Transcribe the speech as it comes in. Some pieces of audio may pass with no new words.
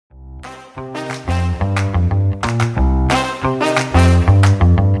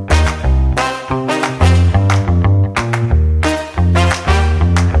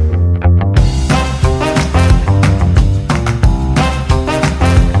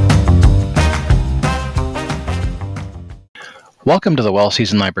Welcome to the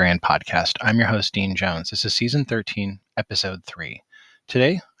Well-Seasoned Librarian podcast. I'm your host, Dean Jones. This is Season 13, Episode 3.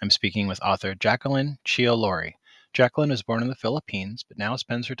 Today, I'm speaking with author Jacqueline Chio-Lauri. Jacqueline was born in the Philippines, but now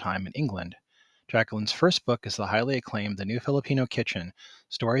spends her time in England. Jacqueline's first book is the highly acclaimed The New Filipino Kitchen,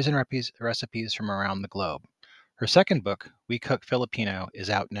 Stories and Recipes from Around the Globe. Her second book, We Cook Filipino, is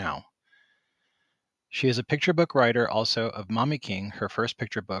out now. She is a picture book writer also of Mommy King, her first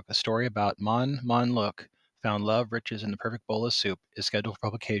picture book, a story about Mon Look, found love, riches, and the perfect bowl of soup, is scheduled for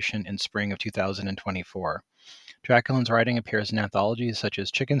publication in spring of 2024. Jacqueline's writing appears in anthologies such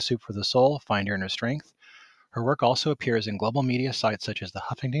as Chicken Soup for the Soul, Find Your Inner Strength. Her work also appears in global media sites such as the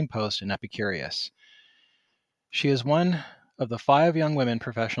Huffington Post and Epicurious. She is one of the 5 young women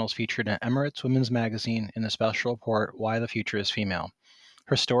professionals featured in Emirates Women's Magazine in the special report Why the Future is Female.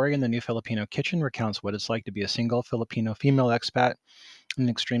 Her story in The New Filipino Kitchen recounts what it's like to be a single Filipino female expat in an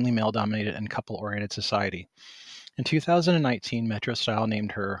extremely male-dominated and couple-oriented society. In 2019, Metro Style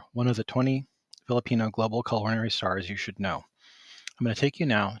named her one of the 20 Filipino global culinary stars you should know. I'm going to take you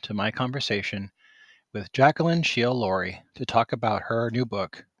now to my conversation with Jacqueline Chio-Lauri to talk about her new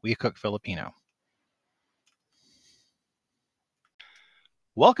book, We Cook Filipino.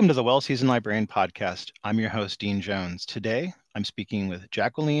 Welcome to the Well-Seasoned Librarian podcast. I'm your host, Dean Jones. Today, I'm speaking with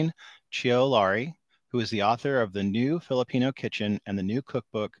Jacqueline Chio-Lauri, who is the author of The New Filipino Kitchen and the new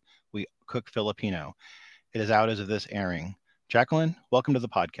cookbook, We Cook Filipino. It is out as of this airing. Jacqueline, welcome to the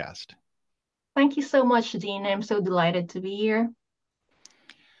podcast. Thank you so much, Dean. I'm so delighted to be here.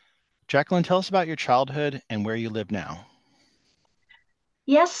 Jacqueline, tell us about your childhood and where you live now.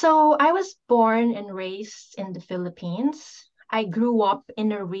 Yes, so I was born and raised in the Philippines. I grew up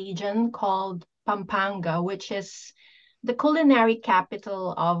in a region called Pampanga, which is the culinary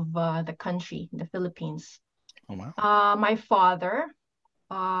capital of the country, the Philippines. Oh, wow. My father,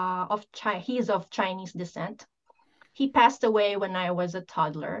 he's of Chinese descent. He passed away when I was a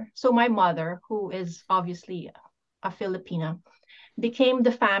toddler. So my mother, who is obviously a Filipina, became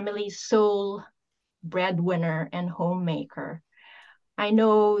the family's sole breadwinner and homemaker. I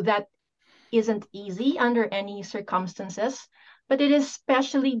know that isn't easy under any circumstances, but it is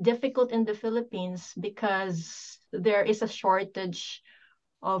especially difficult in the Philippines because there is a shortage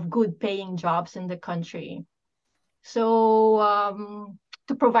of good paying jobs in the country. So,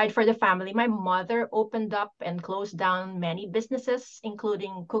 to provide for the family, my mother opened up and closed down many businesses,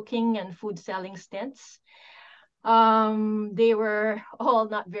 including cooking and food selling stints. They were all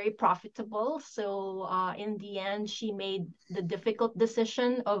not very profitable. So in the end, she made the difficult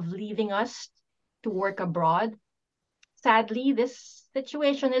decision of leaving us to work abroad. Sadly, this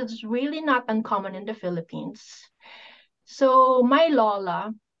situation is really not uncommon in the Philippines. So my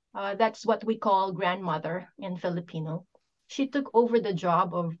Lola, that's what we call grandmother in Filipino, she took over the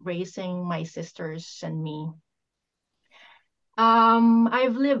job of raising my sisters and me.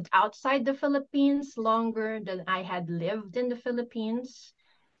 I've lived outside the Philippines longer than I had lived in the Philippines.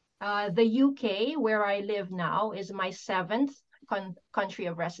 The UK, where I live now, is my seventh country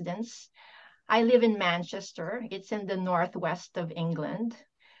of residence. I live in Manchester. It's in the northwest of England.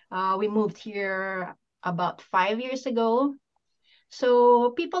 We moved here about 5 years ago.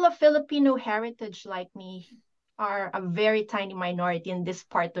 So people of Filipino heritage like me are a very tiny minority in this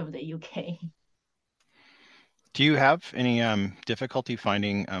part of the UK. Do you have any difficulty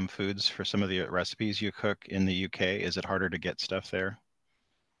finding foods for some of the recipes you cook in the UK? Is it harder to get stuff there?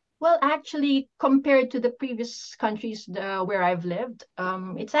 Well, actually, compared to the previous countries where I've lived,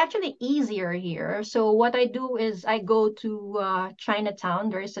 it's actually easier here. So what I do is I go to Chinatown.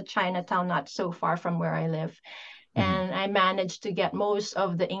 There is a Chinatown not so far from where I live, Mm-hmm. and I managed to get most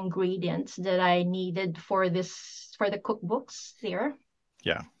of the ingredients that I needed for the cookbooks there.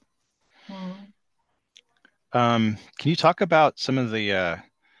 Yeah. Mm. Can you talk about some of the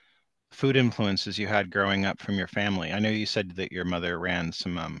food influences you had growing up from your family? I know you said that your mother ran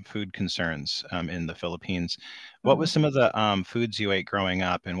some food concerns in the Philippines. What was Mm. some of the foods you ate growing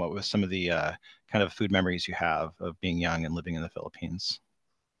up, and what was some of the kind of food memories you have of being young and living in the Philippines?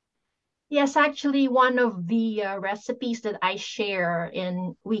 Yes, actually, one of the recipes that I share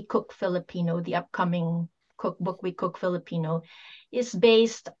in We Cook Filipino, the upcoming cookbook We Cook Filipino, is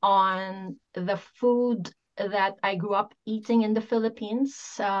based on the food that I grew up eating in the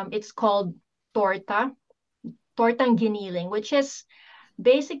Philippines. It's called torta, tortang giniling, which is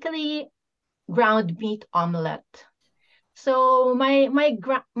basically ground meat omelette. So my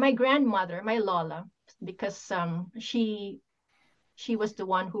grandmother, my Lola, because she was the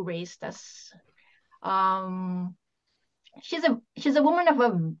one who raised us. Um, she's a woman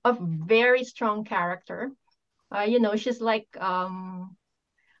of very strong character. She's like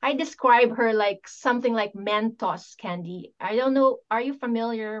I describe her like something like Mentos candy. I don't know. Are you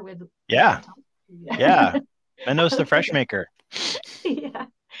familiar with Yeah, Mentos? yeah. Mendo's the fresh Okay. maker. Yeah.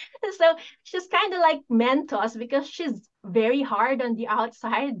 So she's kind of like Mentos because she's very hard on the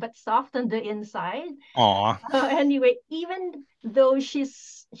outside but soft on the inside. Aw. Anyway, even though she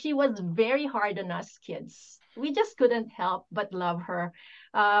was very hard on us kids, we just couldn't help but love her.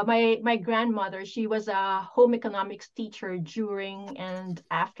 My grandmother, she was a home economics teacher during and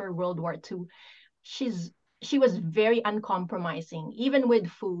after World War II. she's she was very uncompromising, even with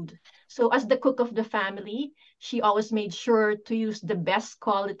food. So as the cook of the family, she always made sure to use the best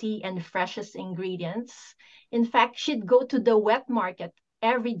quality and freshest ingredients. In fact, she'd go to the wet market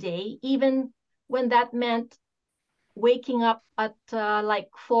every day, even when that meant waking up at like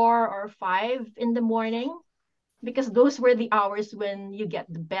 4 or 5 in the morning, because those were the hours when you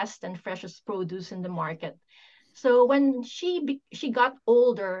get the best and freshest produce in the market. So when she got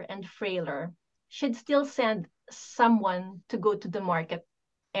older and frailer, she'd still send someone to go to the market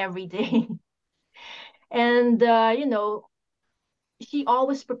every day. And she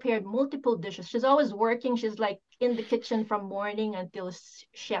always prepared multiple dishes. She's always working. She's like in the kitchen from morning until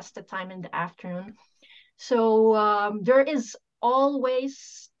siesta time in the afternoon. So there is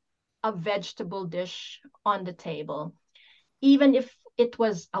always a vegetable dish on the table, even if it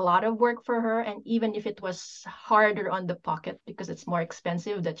was a lot of work for her, and even if it was harder on the pocket because it's more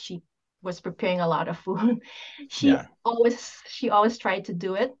expensive that she was preparing a lot of food. Yeah. She always tried to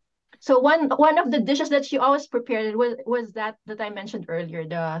do it. So one of the dishes that she always prepared was that I mentioned earlier,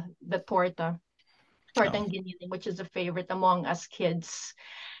 the Oh. tortang giniling, which is a favorite among us kids.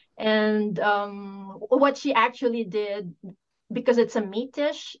 And what she actually did, because it's a meat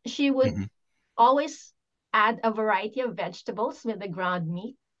dish, she would Hmm. always add a variety of vegetables with the ground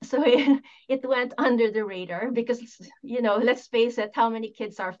meat. So it went under the radar because, let's face it, how many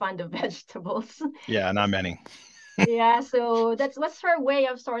kids are fond of vegetables? Yeah, not many. Yeah, so that's what's her way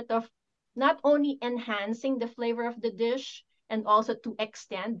of sort of not only enhancing the flavor of the dish and also to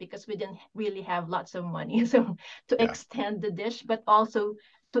extend, because we didn't really have lots of money, so to Yeah. extend the dish, but also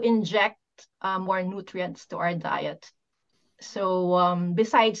to inject more nutrients to our diet. So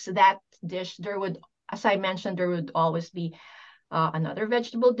besides that dish, as I mentioned, there would always be another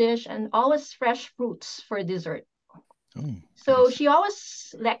vegetable dish and always fresh fruits for dessert. Oh, So nice. she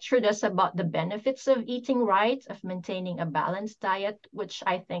always lectured us about the benefits of eating right, of maintaining a balanced diet, which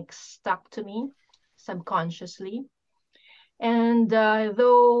I think stuck to me subconsciously. And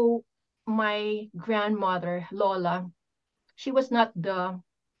though my grandmother, Lola, she was not the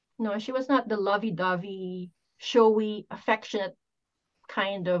no, she was not the lovey-dovey, showy, affectionate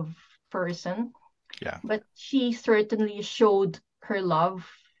kind of person, Yeah. but she certainly showed her love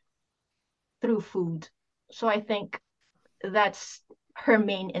through food. So I think that's her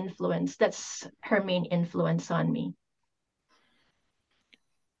main influence. That's her main influence on me.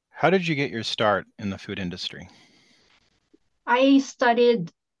 How did you get your start in the food industry? I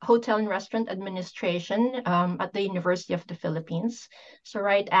studied hotel and restaurant administration at the University of the Philippines. So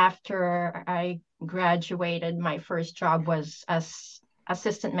right after I graduated, my first job was as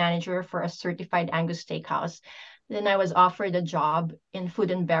assistant manager for a certified Angus steakhouse. Then I was offered a job in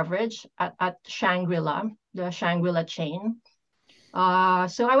food and beverage at Shangri-La, the Shangri-La chain.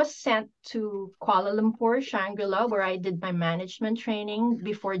 So I was sent to Kuala Lumpur, Shangri-La, where I did my management training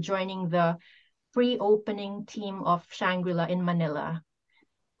before joining the pre-opening team of Shangri-La in Manila.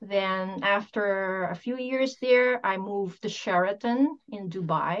 Then after a few years there, I moved to Sheraton in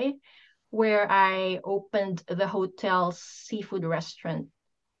Dubai, where I opened the hotel's seafood restaurant,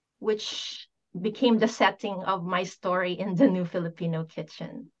 which became the setting of my story in the new Filipino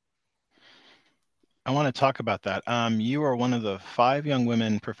kitchen. I want to talk about that. You are one of the five young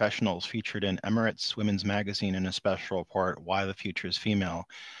women professionals featured in Emirates Women's Magazine in a special report, Why the Future is Female.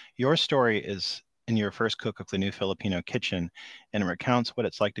 Your story is in your first cook of the new Filipino kitchen, and it recounts what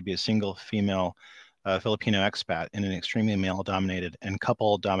it's like to be a single female Filipino expat in an extremely male dominated and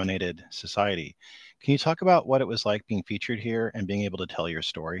couple dominated society. Can you talk about what it was like being featured here and being able to tell your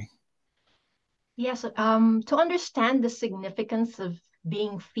story? Yes, to understand the significance of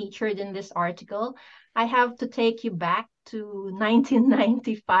being featured in this article, I have to take you back to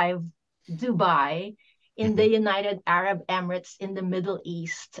 1995, Dubai, in the Hmm. United Arab Emirates in the Middle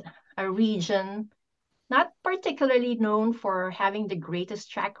East, a region not particularly known for having the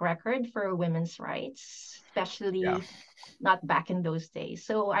greatest track record for women's rights, Yeah. especially not back in those days.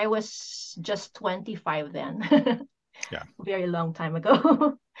 So I was just 25 then, Yeah. very long time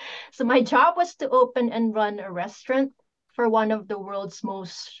ago. So my job was to open and run a restaurant for one of the world's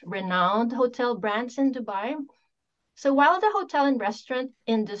most renowned hotel brands in Dubai. So while the hotel and restaurant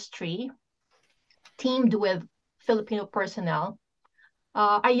industry teamed with Filipino personnel,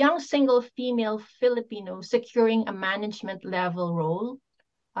 a young single female Filipino securing a management level role,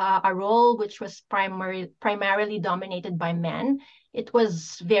 a role which was primarily dominated by men. It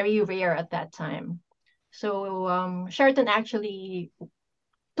was very rare at that time. So Sheraton actually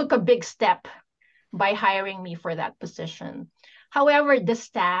took a big step by hiring me for that position. However, the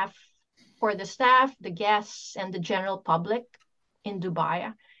staff, the guests, and the general public in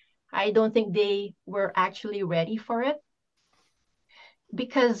Dubai, I don't think they were actually ready for it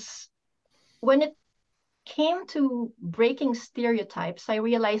because when it came to breaking stereotypes, I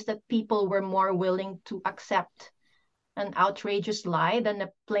realized that people were more willing to accept an outrageous lie than a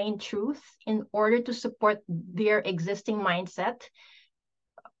plain truth in order to support their existing mindset.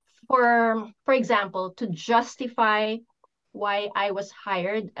 For example, to justify why I was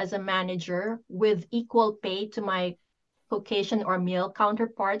hired as a manager with equal pay to my Caucasian or male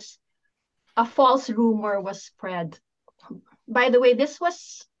counterparts, a false rumor was spread. By the way, this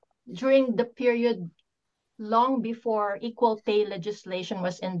was during the period long before equal pay legislation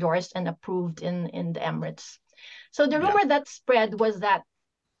was endorsed and approved in the Emirates. So the Yeah. rumor that spread was that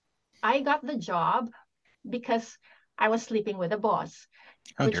I got the job because I was sleeping with a boss,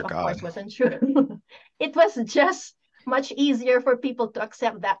 Oh which dear of God. course wasn't true. It was just much easier for people to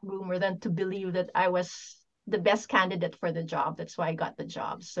accept that rumor than to believe that I was the best candidate for the job. That's why I got the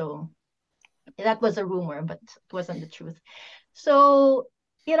job. So that was a rumor, but it wasn't the truth. So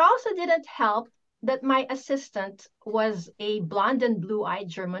it also didn't help that my assistant was a blonde and blue eyed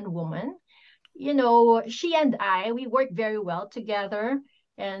German woman. You know, she and I, we worked very well together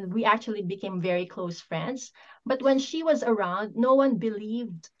and we actually became very close friends. But when she was around, no one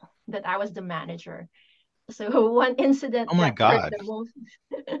believed that I was the manager. So one incident Oh my that hurt God. the most.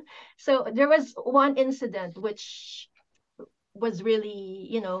 So there was one incident which was really,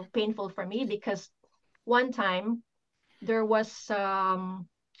 painful for me because one time there was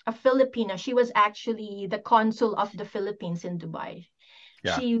a Filipina. She was actually the consul of the Philippines in Dubai.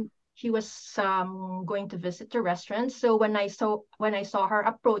 Yeah. She she was going to visit the restaurant. So when I saw her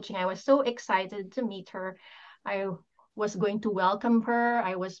approaching, I was so excited to meet her. I was going to welcome her.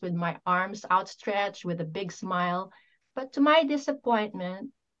 I was with my arms outstretched with a big smile. But to my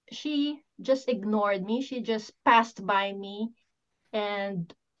disappointment, she just ignored me. She just passed by me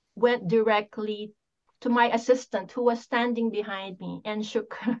and went directly to my assistant who was standing behind me and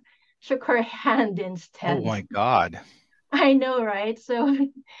shook her hand Oh instead. my God. I know, right? So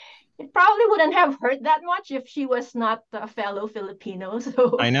it probably wouldn't have hurt that much if she was not a fellow Filipino.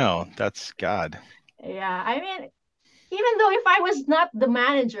 I So know. That's God. yeah, I mean, even though if I was not the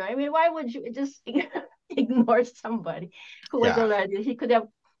manager, I mean, why would you just ignore somebody who was Yeah. already? He could have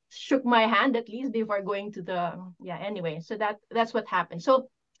shook my hand at least before going to the yeah. Anyway, so that's what happened. So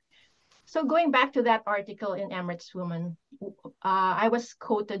going back to that article in Emirates Woman, I was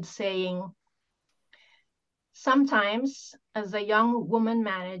quoted saying, sometimes as a young woman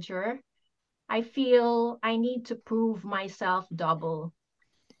manager, I feel I need to prove myself double.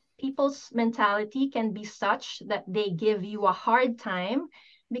 People's mentality can be such that they give you a hard time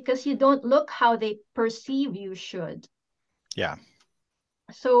because you don't look how they perceive you should. Yeah.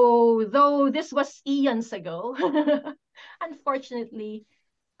 So, though this was eons ago, unfortunately,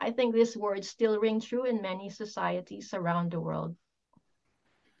 I think these words still ring true in many societies around the world.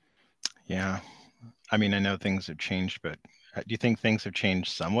 Yeah. I mean, I know things have changed, but do you think things have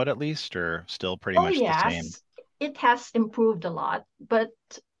changed somewhat at least, or still pretty Oh, much the same? yes, it has improved a lot, but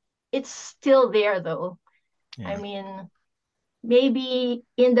it's still there though. I Yeah. mean, maybe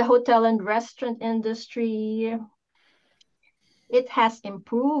in the hotel and restaurant industry, it has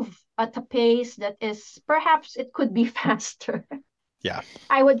improved at a pace that is perhaps it could be faster. Yeah.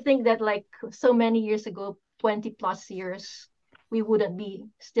 I would think that like so many years ago, 20 plus years, we wouldn't be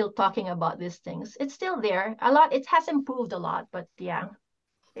still talking about these things. It's still there. A lot, it has improved a lot, but yeah,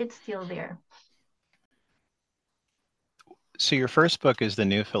 it's still there. So your first book is The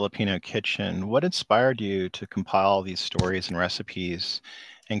New Filipino Kitchen. What inspired you to compile these stories and recipes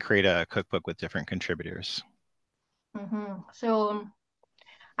and create a cookbook with different contributors? So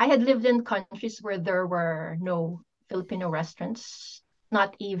I had lived in countries where there were no Filipino restaurants,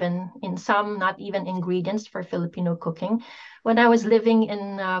 not even in some, not even ingredients for Filipino cooking. When I was living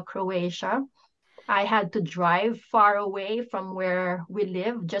in Croatia, I had to drive far away from where we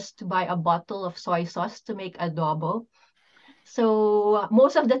live just to buy a bottle of soy sauce to make adobo. So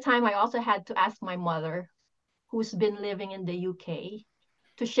most of the time, I also had to ask my mother, who's been living in the UK,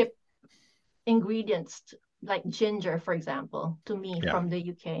 to ship ingredients like ginger, for example, to me Yeah. from the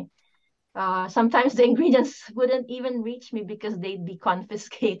UK. Sometimes the ingredients wouldn't even reach me because they'd be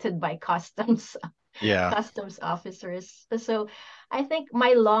confiscated by customs Yeah. customs officers. So I think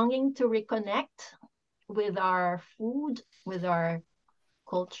my longing to reconnect with our food, with our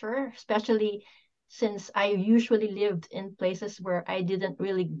culture, especially since I usually lived in places where I didn't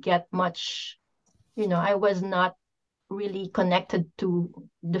really get much, I was not really connected to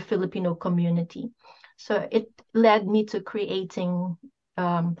the Filipino community. So it led me to creating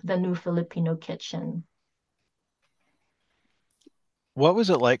the new Filipino kitchen. What was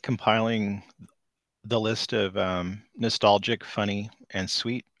it like compiling the list of nostalgic, funny, and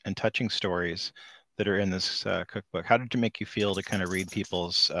sweet and touching stories that are in this cookbook? How did it make you feel to kind of read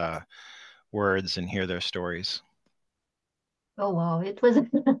people's words and hear their stories? Oh wow, it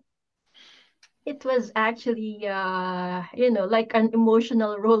was actually like an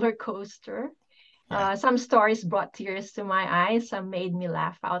emotional roller coaster. Yeah. Some stories brought tears to my eyes, some made me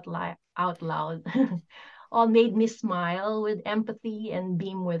laugh out loud. All made me smile with empathy and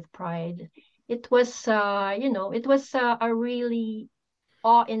beam with pride. It was a really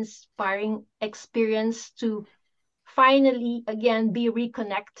awe-inspiring experience to finally again be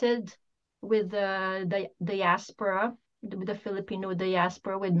reconnected with the diaspora, with the Filipino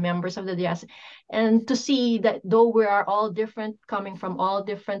diaspora, with members of the diaspora, and to see that though we are all different, coming from all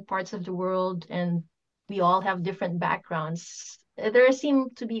different parts of the world, and we all have different backgrounds, there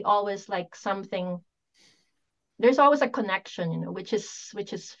seemed to be always like something. There's always a connection, which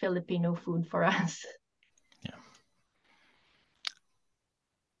is Filipino food for us. Yeah.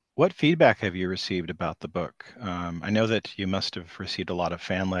 What feedback have you received about the book? I know that you must have received a lot of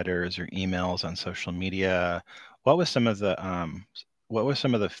fan letters or emails on social media. What was some of the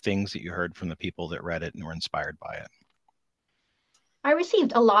things that you heard from the people that read it and were inspired by it? I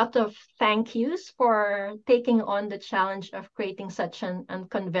received a lot of thank yous for taking on the challenge of creating such an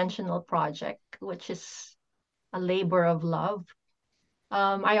unconventional project, which is a labor of love.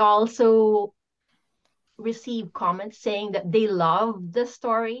 I also received comments saying that they love the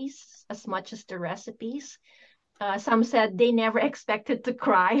stories as much as the recipes. Some said they never expected to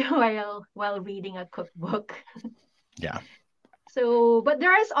cry while reading a cookbook. Yeah. So, but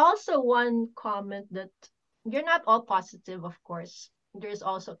there is also one comment that you're not all positive, of course. There's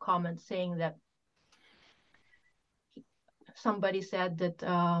also a comment saying that somebody said that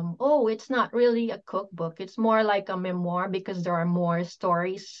oh, it's not really a cookbook, it's more like a memoir because there are more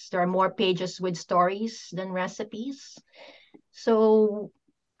stories, there are more pages with stories than recipes. So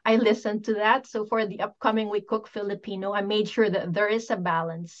I listened to that. So for the upcoming We Cook Filipino, I made sure that there is a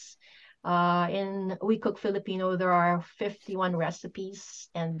balance. In We Cook Filipino, there are 51 recipes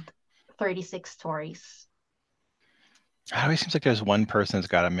and 36 stories. It always seems like there's one person that's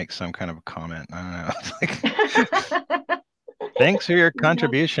got to make some kind of a comment. I don't know. It's like, thanks for your No,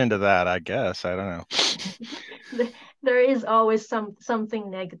 contribution to that, I guess. I don't know. there is always something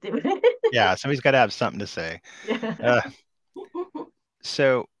negative. Yeah, somebody's got to have something to say. Yeah. Uh,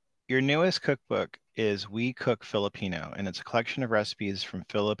 so, your newest cookbook is We Cook Filipino, and it's a collection of recipes from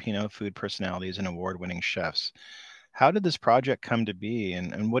Filipino food personalities and award-winning chefs. How did this project come to be,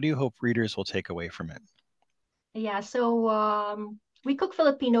 and what do you hope readers will take away from it? Yeah, so We Cook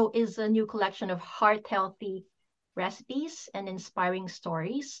Filipino is a new collection of heart healthy recipes and inspiring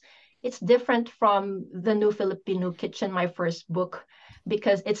stories. It's different from the new Filipino Kitchen, my first book,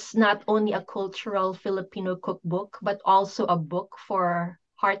 because it's not only a cultural Filipino cookbook, but also a book for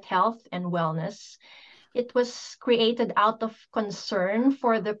heart health and wellness. It was created out of concern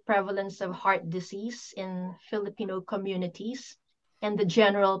for the prevalence of heart disease in Filipino communities and the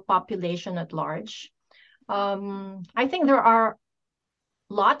general population at large. I think there are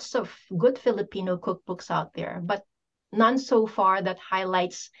lots of good Filipino cookbooks out there, but none so far that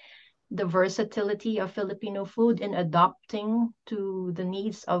highlights the versatility of Filipino food in adapting to the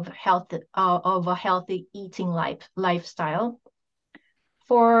needs of a healthy eating lifestyle.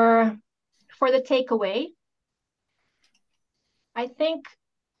 For for the takeaway, I think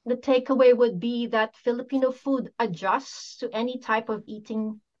the takeaway would be that Filipino food adjusts to any type of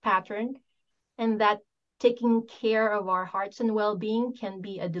eating pattern, and that taking care of our hearts and well-being can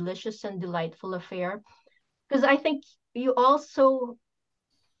be a delicious and delightful affair. Because I think you also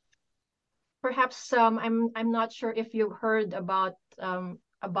perhaps I'm not sure if you've heard about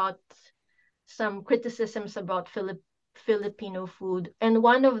some criticisms about Filipino food, and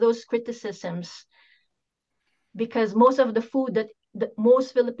one of those criticisms, because most of the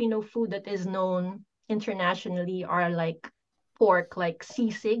most Filipino food that is known internationally are like pork, like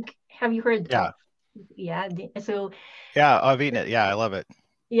sisig. Have you heard Yeah, of? Yeah, so yeah, I've eaten it. Yeah, I love it.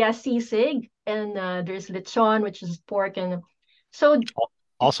 yeah, sisig, and there's lechon, which is pork, and so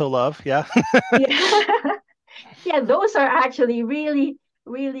Also love, yeah. Yeah. Yeah, those are actually really,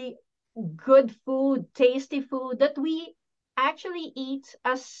 really good food, tasty food that we actually eat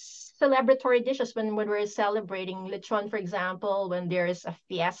as celebratory dishes when we're celebrating lechon, for example, when there's a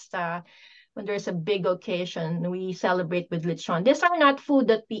fiesta, when there's a big occasion, we celebrate with lechon. These are not food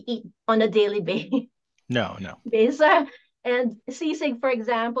that we eat on a daily No, no. basis. And sisig, for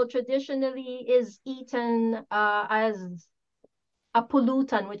example, traditionally is eaten as a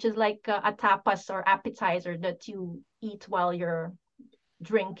pulutan, which is like a tapas or appetizer that you eat while you're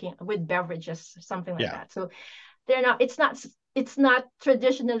drinking with beverages, something like Yeah, that. So they're not. It's not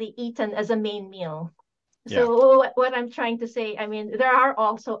traditionally eaten as a main meal. yeah, So what I'm trying to say, I mean, there are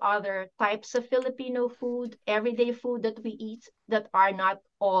also other types of Filipino food, everyday food that we eat that are not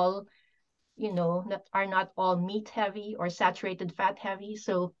all, that are not all meat heavy or saturated fat heavy.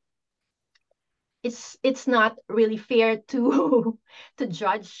 So it's not really fair to to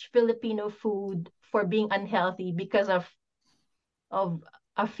judge Filipino food for being unhealthy because of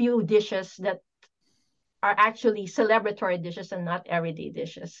a few dishes that are actually celebratory dishes and not everyday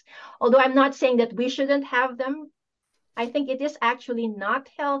dishes. Although I'm not saying that we shouldn't have them, I think it is actually not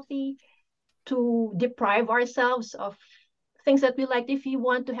healthy to deprive ourselves of things that we like. If you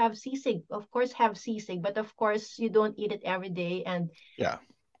want to have sisig, of course have sisig, but of course you don't eat it every day. And yeah,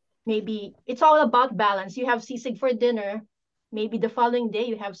 maybe it's all about balance. You have sisig for dinner, maybe the following day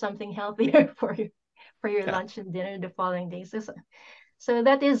you have something healthier for your yeah. lunch and dinner the following day. So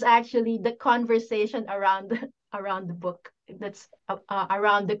that is actually the conversation around around the book. That's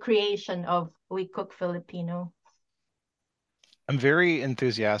around the creation of We Cook Filipino. I'm very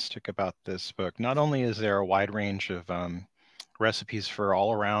enthusiastic about this book. Not only is there a wide range of recipes for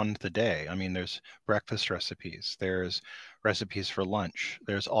all around the day. I mean, there's breakfast recipes, there's recipes for lunch,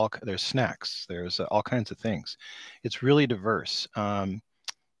 there's snacks, there's all kinds of things. It's really diverse.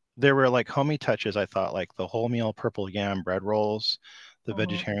 There were like homey touches. I thought like the wholemeal purple yam bread rolls, the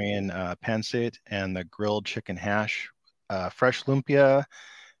Mm-hmm. vegetarian pancit, and the grilled chicken hash, fresh lumpia.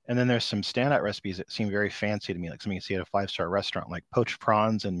 And then there's some standout recipes that seem very fancy to me, like something you see at a five-star restaurant, like poached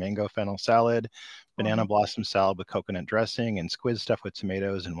prawns and mango fennel salad, banana Mm-hmm. blossom salad with coconut dressing, and squid stuffed with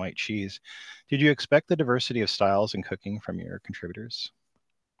tomatoes and white cheese. Did you expect the diversity of styles in cooking from your contributors?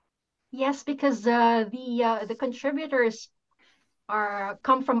 Yes, because the contributors are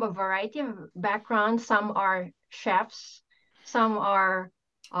come from a variety of backgrounds. Some are chefs, some are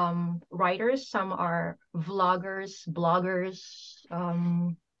writers, some are vloggers, bloggers,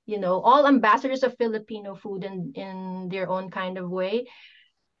 all ambassadors of Filipino food in their own kind of way.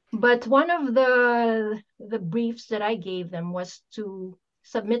 But one of the briefs that I gave them was to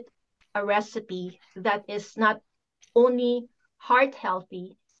submit a recipe that is not only heart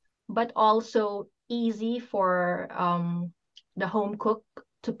healthy, but also easy for the home cook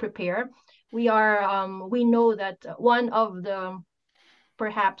to prepare. We know that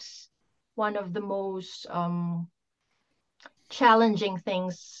perhaps one of the most challenging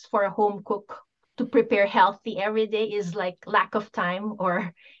things for a home cook to prepare healthy every day is like lack of time,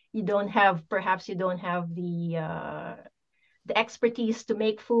 or you don't have the expertise to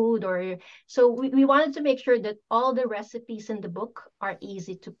make food. Or so we wanted to make sure that all the recipes in the book are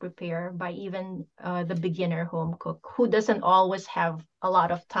easy to prepare by even the beginner home cook who doesn't always have a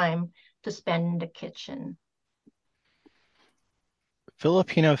lot of time to spend in the kitchen.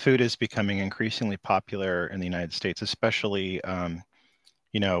 Filipino food is becoming increasingly popular in the United States, especially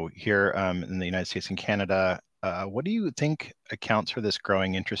here in the United States and Canada. What do you think accounts for this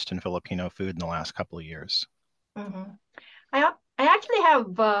growing interest in Filipino food in the last couple of years? Mhm. I actually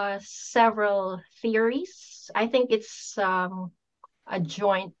have several theories. I think it's a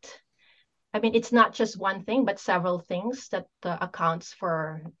joint. I mean, it's not just one thing, but several things that accounts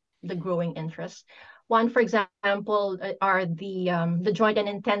for the growing interest. One, for example, are the joint and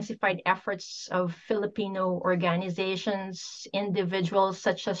intensified efforts of Filipino organizations, individuals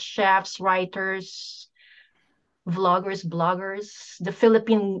such as chefs, writers, vloggers, bloggers, the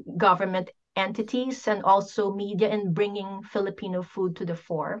Philippine government entities, and also media in bringing Filipino food to the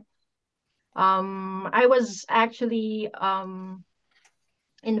fore. I was actually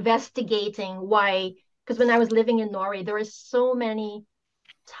investigating why, because when I was living in Norway, there were so many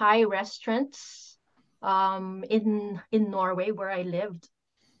Thai restaurants in Norway where I lived,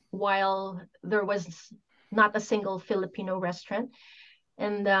 while there was not a single Filipino restaurant.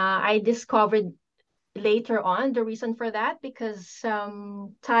 And I discovered later on the reason for that because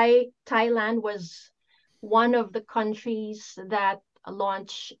Thailand was one of the countries that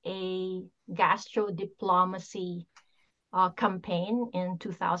launched a gastro diplomacy campaign in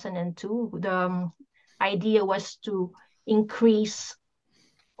 2002. The idea was to increase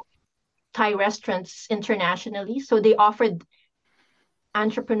Thai restaurants internationally. So they offered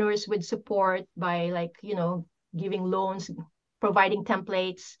entrepreneurs with support by, like, giving loans, providing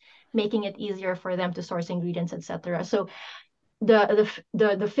templates, making it easier for them to source ingredients, etc. So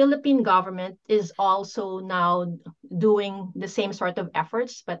the Philippine government is also now doing the same sort of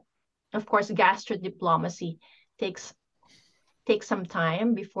efforts, but of course, gastro diplomacy takes some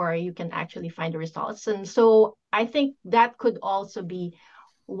time before you can actually find the results. And so I think that could also be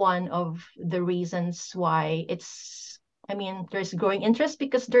one of the reasons why there's growing interest,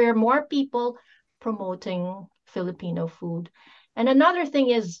 because there are more people promoting Filipino food. And another thing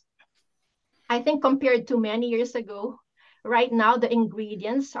is, I think compared to many years ago, right now the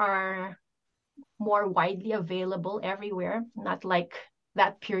ingredients are more widely available everywhere, not like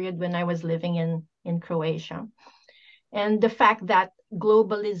that period when I was living in Croatia. And the fact that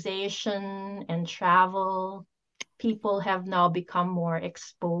globalization and travel, people have now become more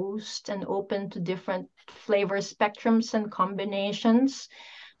exposed and open to different flavor spectrums and combinations.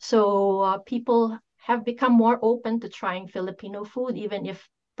 So people have become more open to trying Filipino food, even if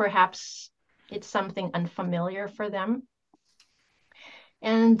perhaps it's something unfamiliar for them.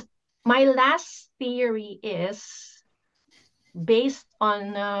 And my last theory is based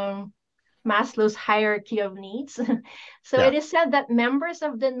on Maslow's hierarchy of needs. So Yeah. it is said that members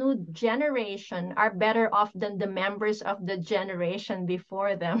of the new generation are better off than the members of the generation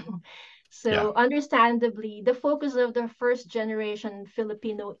before them. Yeah. So understandably, the focus of the first generation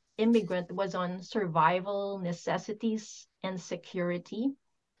Filipino immigrant was on survival, necessities, and security,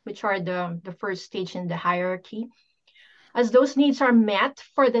 which are the first stage in the hierarchy. As those needs are met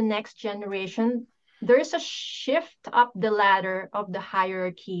for the next generation, there is a shift up the ladder of the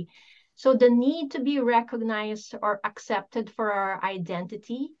hierarchy. So the need to be recognized or accepted for our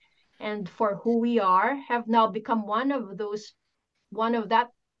identity and for who we are have now become one of that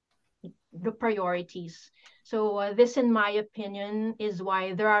the priorities. So this, in my opinion, is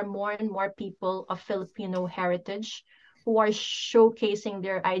why there are more and more people of Filipino heritage who are showcasing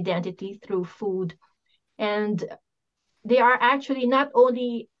their identity through food. And they are actually not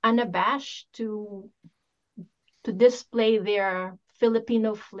only unabashed to display their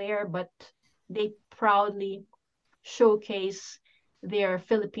Filipino flair, but they proudly showcase their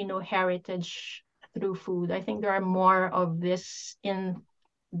Filipino heritage through food. I think there are more of this in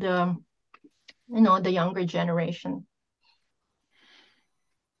the the younger generation.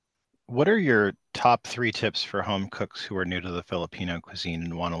 What are your top 3 tips for home cooks who are new to the Filipino cuisine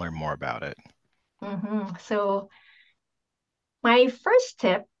and want to learn more about it? So my first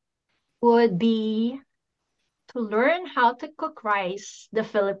tip would be to learn how to cook rice the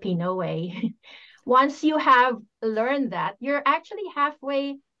Filipino way. Once you have learned that, you're actually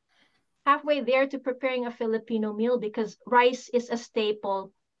halfway there to preparing a Filipino meal, because rice is a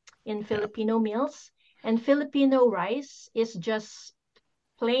staple in Yeah. Filipino meals. And Filipino rice is just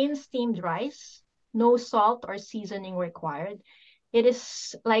plain steamed rice, no salt or seasoning required. It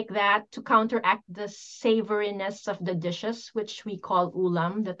is like that to counteract the savoriness of the dishes, which we call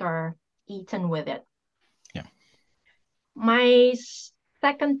ulam, that are eaten with it. Yeah. My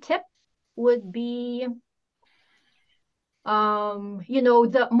second tip would be,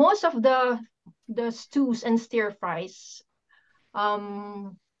 the most of the stews and stir fries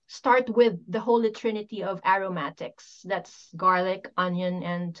start with the holy trinity of aromatics. That's garlic, onion,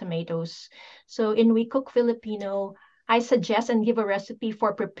 and tomatoes. So in We Cook Filipino, I suggest and give a recipe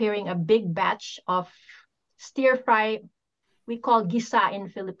for preparing a big batch of stir fry. We call gisa in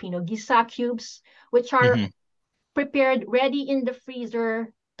Filipino, gisa cubes, which are Hmm. prepared ready in the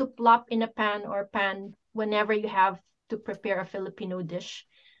freezer to plop in a pan whenever you have to prepare a Filipino dish.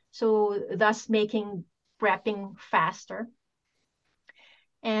 So thus making prepping faster.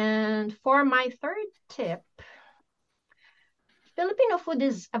 And for my third tip, Filipino food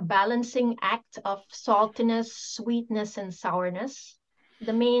is a balancing act of saltiness, sweetness, and sourness.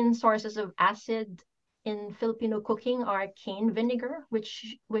 The main sources of acid in Filipino cooking are cane vinegar,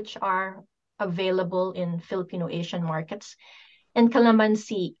 which are available in Filipino Asian markets, and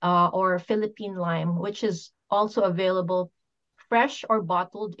calamansi, or Philippine lime, which is also available fresh or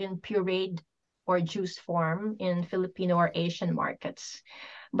bottled in pureed or juice form in Filipino or Asian markets.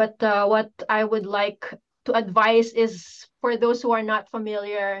 But what I would like to advise is for those who are not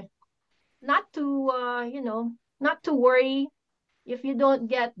familiar, not to not to worry if you don't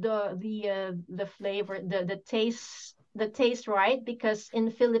get the flavor, the taste right, because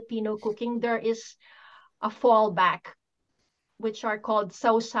in Filipino cooking there is a fallback, which are called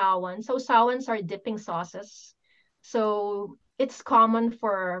sausawan. Sausawans are dipping sauces. So it's common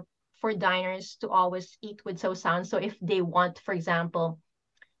for diners to always eat with sausawan. So if they want, for example,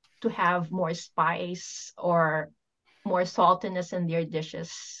 to have more spice or more saltiness in their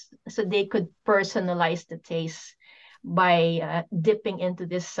dishes. So they could personalize the taste by dipping into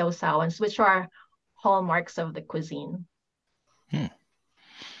these sausawan, which are hallmarks of the cuisine. Hmm.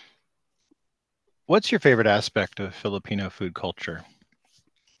 What's your favorite aspect of Filipino food culture?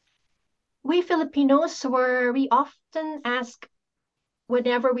 We Filipinos we often ask,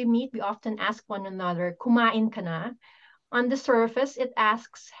 whenever we meet, we often ask one another, kumain ka na? On the surface, it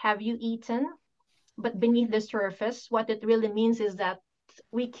asks, have you eaten? But beneath the surface, what it really means is that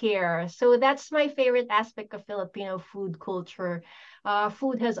we care. So that's my favorite aspect of Filipino food culture.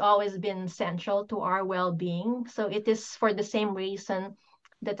 Food has always been central to our well-being. So it is for the same reason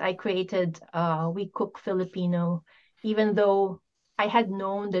that I created We Cook Filipino, even though I had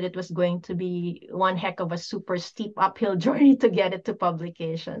known that it was going to be one heck of a super steep uphill journey to get it to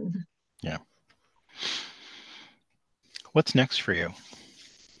publication. Yeah. What's next for you?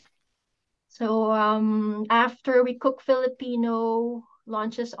 So after We Cook Filipino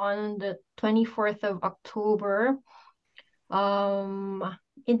launches on the 24th of October,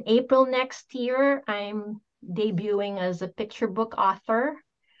 in April next year, I'm debuting as a picture book author.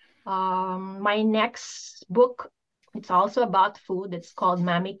 My next book, it's also about food. It's called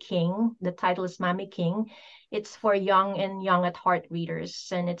Mommy King. The title is Mommy King. It's for young and young at heart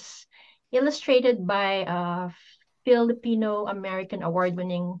readers, and it's illustrated by a Filipino American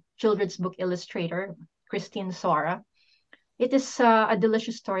award-winning children's book illustrator, Christine Sora. It is a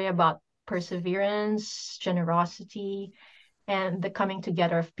delicious story about perseverance, generosity, and the coming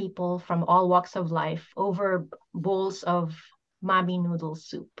together of people from all walks of life over bowls of mommy noodle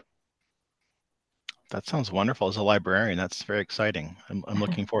soup. That sounds wonderful. As a librarian, that's very exciting. I'm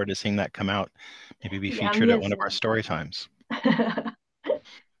looking forward to seeing that come out, maybe be Yeah, featured me at as one of our well. story times.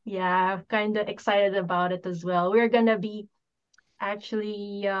 Yeah, kind of excited about it as well. We're gonna be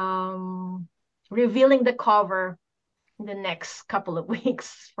actually revealing the cover in the next couple of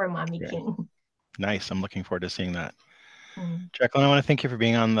weeks for Mommy Okay. King. Nice. I'm looking forward to seeing that. Mm. Jacqueline, I want to thank you for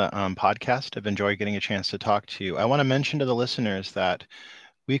being on the podcast. I've enjoyed getting a chance to talk to you. I want to mention to the listeners that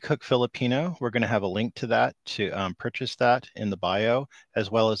We Cook Filipino, we're going to have a link to that to purchase that in the bio, as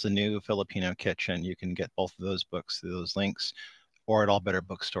well as the new Filipino Kitchen. You can get both of those books through those links or at all better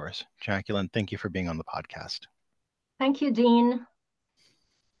bookstores. Jacqueline, thank you for being on the podcast. Thank you, Dean.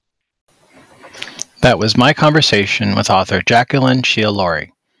 That was my conversation with author Jacqueline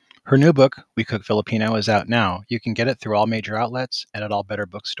Chio-Lauri. Her new book, We Cook Filipino, is out now. You can get it through all major outlets and at all better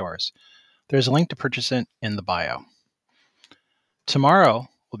bookstores. There's a link to purchase it in the bio. Tomorrow,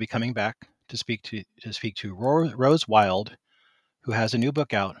 we'll be coming back to speak to Rose Wild, who has a new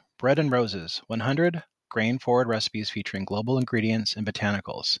book out, Bread and Roses, 100 grain-forward recipes featuring global ingredients and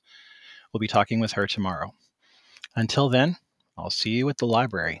botanicals. We'll be talking with her tomorrow. Until then, I'll see you at the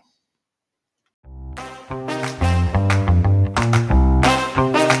library.